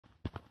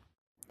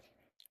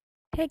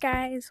Hey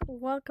guys,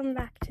 welcome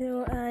back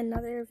to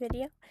another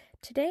video.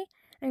 Today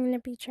I'm going to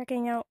be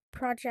checking out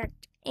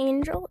Project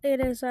Angel. It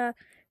is a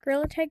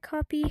Gorilla Tag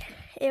copy.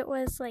 It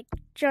was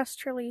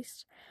just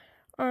released.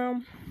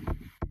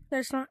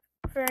 There's not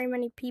very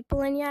many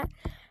people in yet,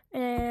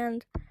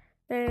 and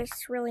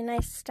there's really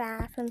nice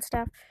staff and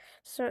stuff.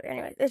 So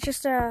anyway, it's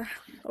just a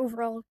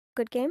overall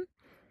good game.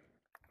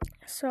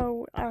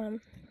 So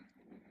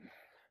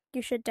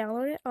you should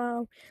download it.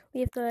 I'll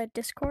leave the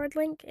Discord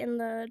link in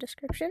the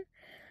description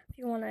if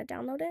you want to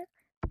download it.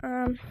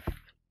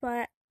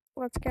 But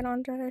let's get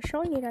on to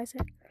showing you guys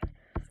it.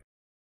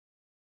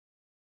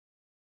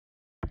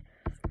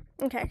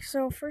 Okay,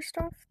 so first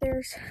off,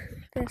 there's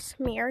this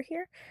mirror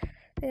here.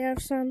 They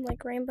have some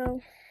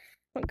rainbow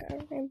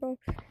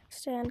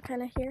stand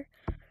kind of here.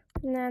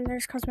 And then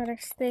there's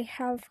cosmetics. They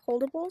have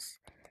holdables,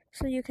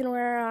 so you can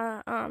wear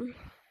a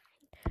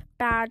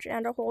badge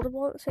and a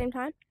holdable at the same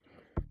time.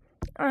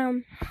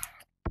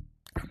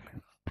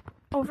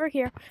 Over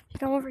here, if you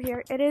come over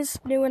here, it is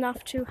new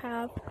enough to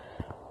have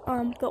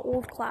the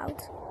old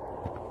clouds.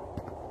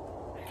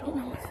 I don't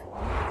know if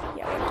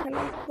the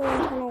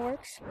antenna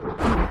works.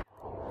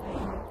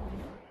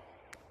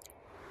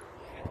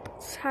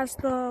 This has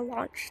the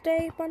launch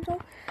day bundle.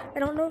 I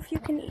don't know if you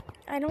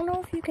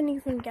can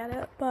even get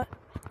it, but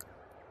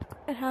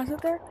it has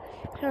it there.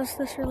 It has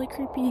this really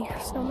creepy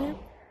snowman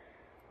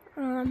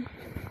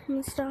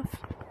and stuff.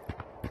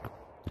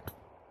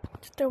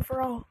 Just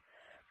overall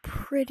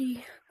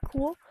pretty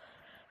cool.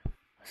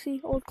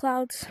 See, old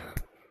clouds.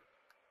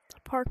 The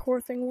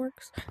parkour thing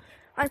works.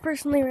 I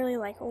personally really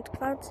like old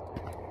clouds.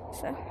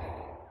 So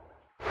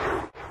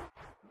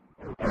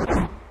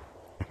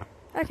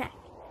okay.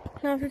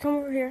 Now if you come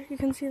over here, you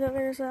can see that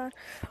there's a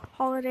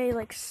holiday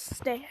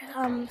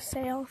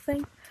sale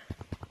thing.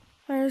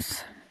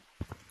 There's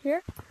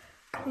here.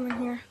 And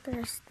then here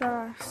there's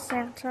the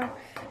Santa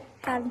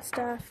hat and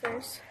stuff.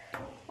 There's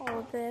all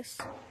of this.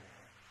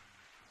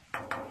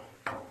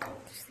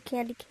 There's the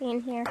candy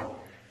cane here.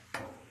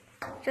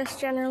 Just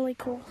generally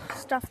cool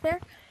stuff there.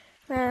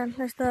 And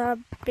there's the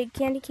big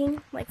candy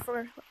cane,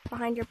 for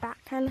behind your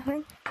back kind of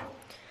thing.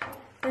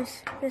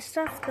 There's this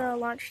stuff, the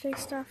launch day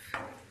stuff.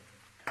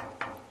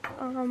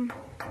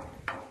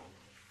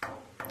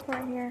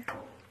 Right here.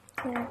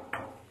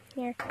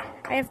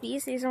 I have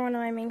these. These are one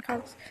of my main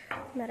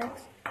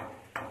cosmetics.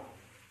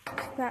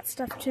 That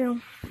stuff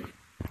too.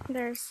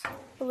 There's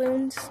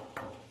balloons.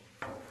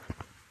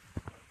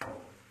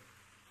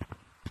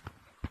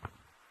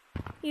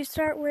 You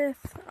start with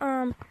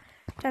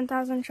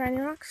 10,000 shiny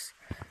rocks,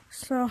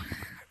 so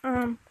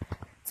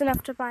it's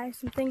enough to buy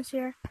some things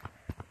here.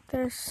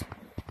 There's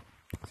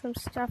some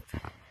stuff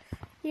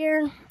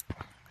here.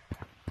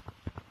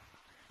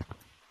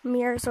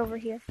 Mirrors over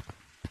here.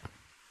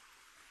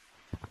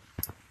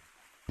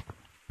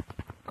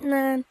 And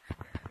then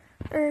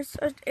there's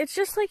it's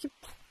just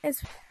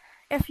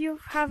if you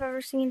have ever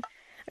seen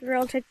a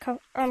Gorilla Tag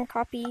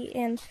copy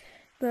in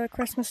the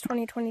Christmas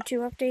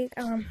 2022 update,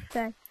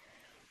 then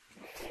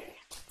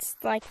it's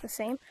the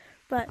same.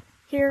 But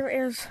here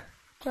is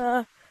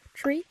the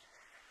tree.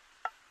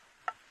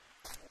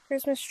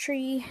 Christmas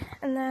tree.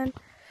 And then,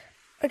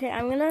 okay,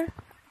 I'm gonna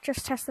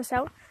just test this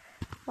out.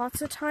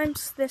 Lots of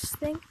times this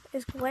thing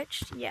is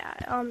glitched. Yeah,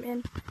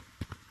 in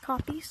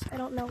copies. I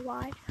don't know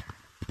why,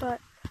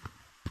 but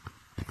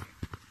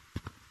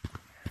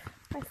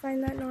I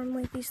find that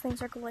normally these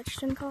things are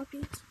glitched in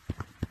copies.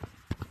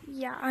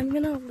 Yeah, I'm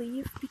gonna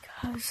leave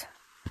because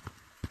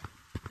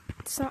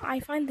I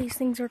find these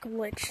things are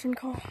glitched in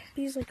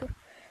copies a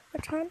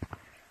ton.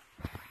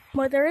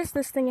 But there is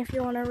this thing if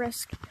you want to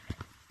risk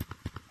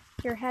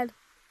your head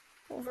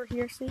over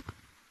here, see?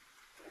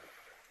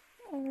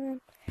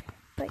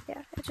 But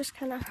yeah, it just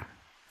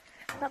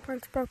that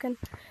part's broken.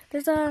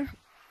 There's a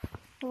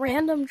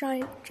random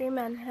giant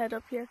J-Man head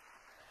up here,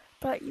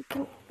 but you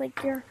can,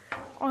 your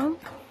arm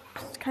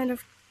just kind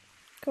of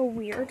go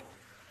weird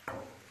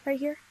right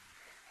here.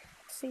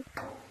 See?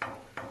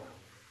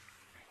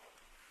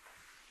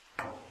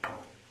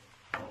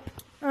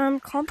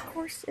 Comp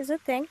course is a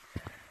thing.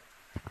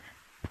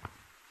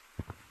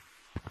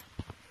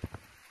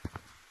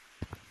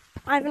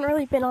 I haven't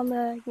really been on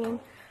the game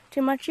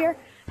too much here,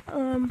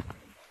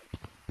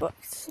 but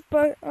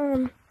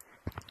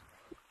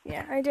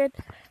yeah, I did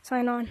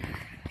sign on.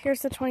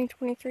 Here's the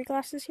 2023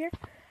 glasses here.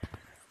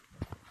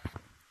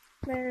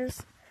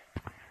 There's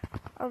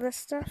all this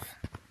stuff.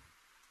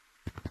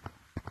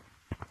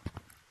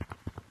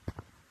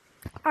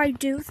 I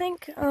do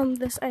think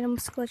this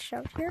item's glitched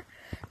out here,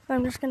 so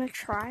I'm just gonna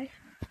try.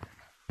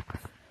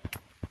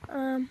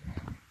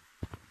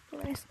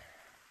 Nice.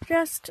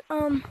 Just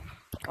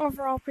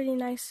overall pretty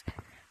nice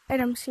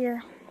items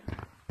here.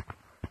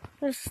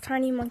 There's this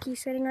tiny monkey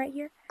sitting right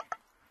here.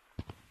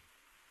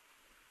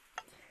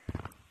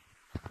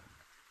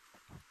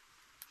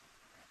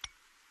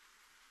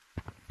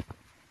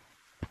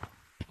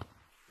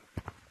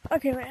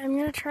 Okay, wait, I'm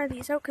gonna try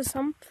these out because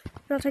some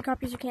Gorilla Tag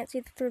copies you can't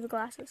see through the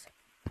glasses.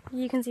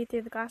 You can see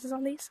through the glasses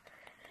on these.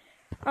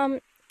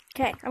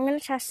 Okay, I'm gonna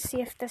test to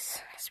see if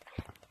this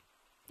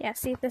Yeah,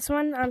 see this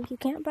one, you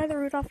can't buy the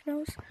Rudolph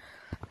nose.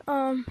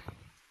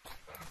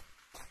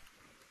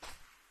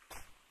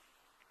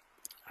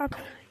 Up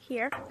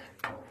here,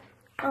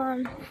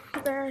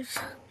 there's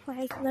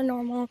like the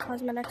normal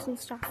cosmetics and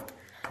stuff.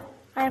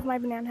 I have my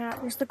banana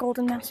hat. There's the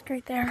golden mask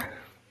right there.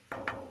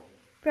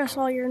 There's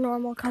all your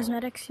normal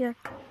cosmetics here.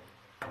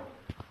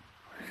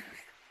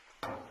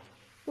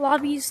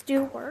 Lobbies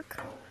do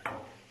work.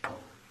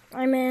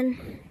 I'm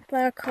in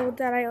the code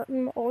that I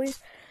am always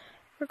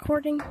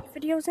recording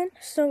videos in.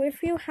 So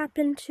if you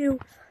happen to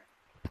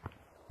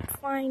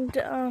find,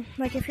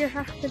 like if you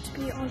happen to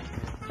be on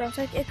Girl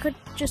Tag, it could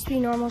just be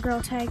normal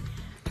Girl Tag,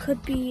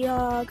 could be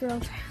Girl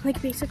Tag,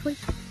 like basically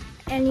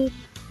any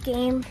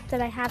game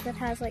that I have that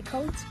has like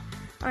codes.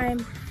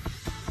 I'm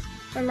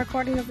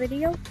recording a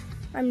video,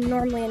 I'm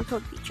normally in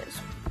Code Beaches,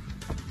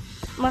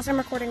 unless I'm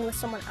recording with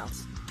someone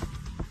else.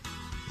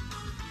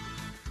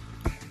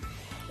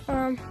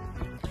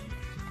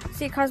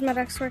 See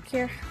cosmetics work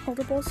here,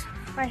 holdables.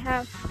 I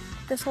have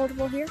this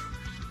holdable here.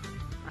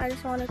 I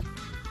just wanted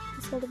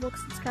this holdable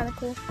because it's kind of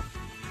cool.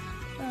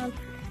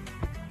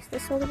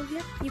 This holdable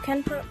here. You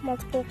can put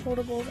multiple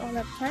holdables on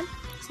at a time.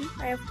 See,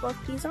 I have both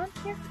these on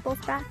here,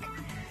 both back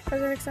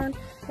cosmetics on.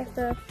 I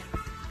have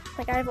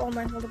I have all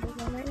my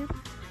holdables on right now.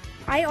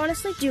 I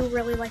honestly do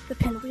really like the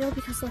pinwheel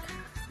because like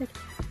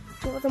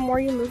the more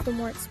you move, the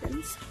more it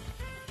spins.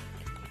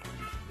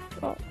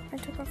 Oh, I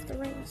took off the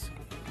rings.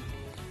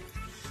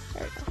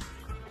 There we go.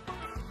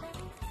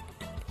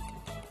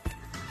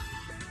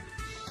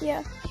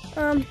 Yeah,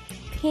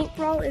 paint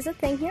brawl is a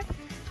thing here.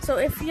 So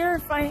if you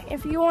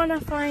want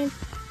to find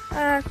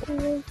a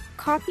cool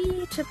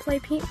copy to play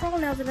paint brawl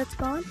now that it's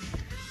gone,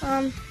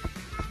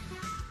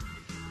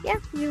 yeah,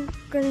 you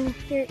could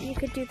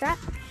do that.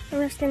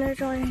 I'm just gonna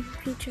join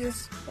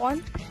Peaches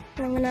 1,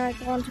 and I'm gonna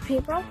go on to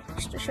paint brawl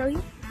just to show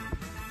you.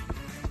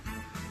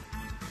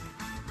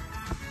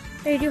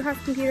 They do have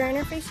computer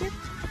interface here.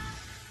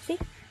 See,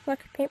 look,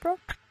 paint brawl.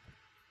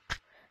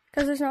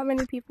 Because there's not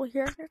many people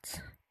here,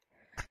 it's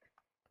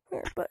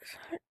weird, but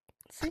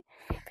see,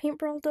 paint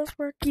brawl does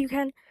work. You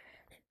can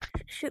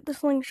shoot the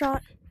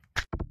slingshot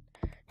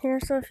here,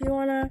 so if you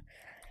want a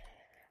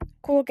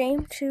cool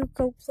game to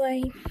go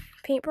play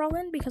paint brawl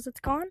in because it's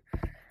gone,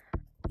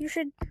 you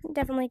should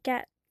definitely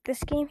get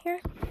this game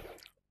here.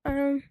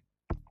 Yeah,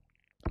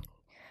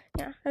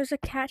 there's a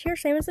cat here,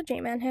 same as the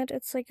J-Man head.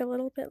 It's like a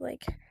little bit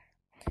like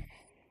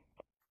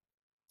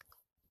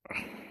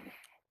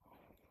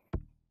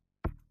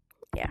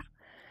yeah.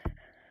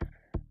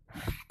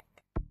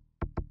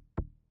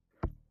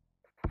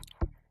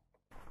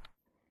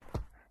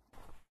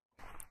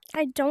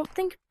 I don't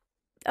think,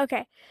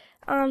 okay,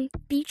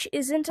 beach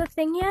isn't a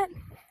thing yet.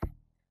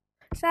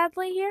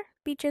 Sadly here,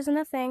 beach isn't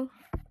a thing.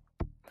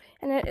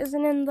 And it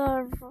isn't in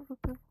the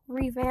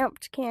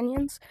revamped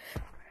canyons.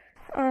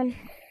 I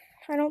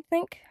don't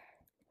think.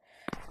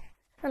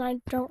 And I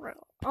don't,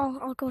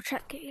 I'll go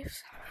check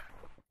caves.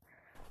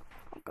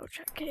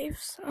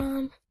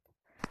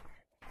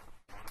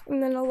 And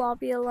then a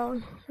lobby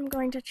alone. I'm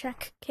going to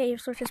check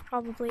caves, which is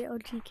probably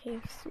OG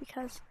caves,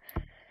 because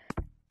I'm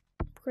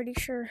pretty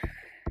sure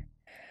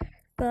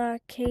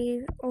the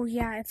cave, oh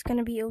yeah, it's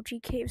gonna be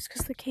OG caves,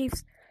 because the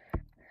caves,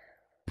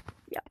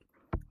 yeah.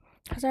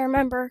 Because I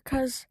remember,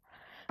 because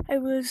I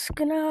was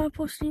gonna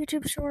post a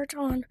YouTube short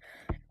on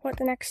what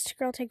the next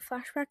Gorilla Tag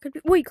flashback could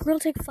be. Wait, Gorilla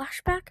Tag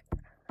flashback?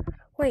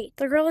 Wait,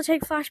 the Gorilla Tag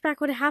flashback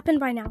would have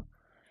happened by now.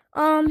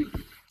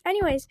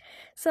 Anyways,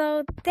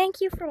 so thank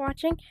you for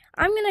watching.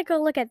 I'm gonna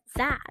go look at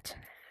that.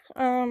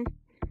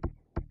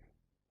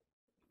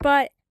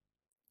 But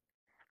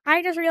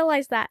I just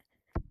realized that.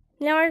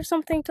 Now I have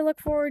something to look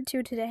forward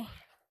to today.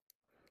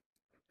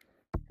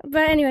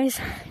 But anyways,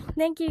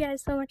 thank you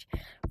guys so much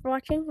for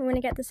watching. I'm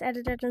gonna get this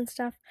edited and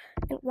stuff.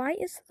 And why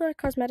is the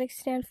cosmetic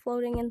stand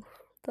floating in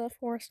the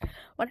forest?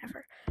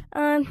 Whatever.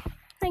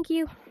 Thank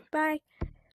you. Bye.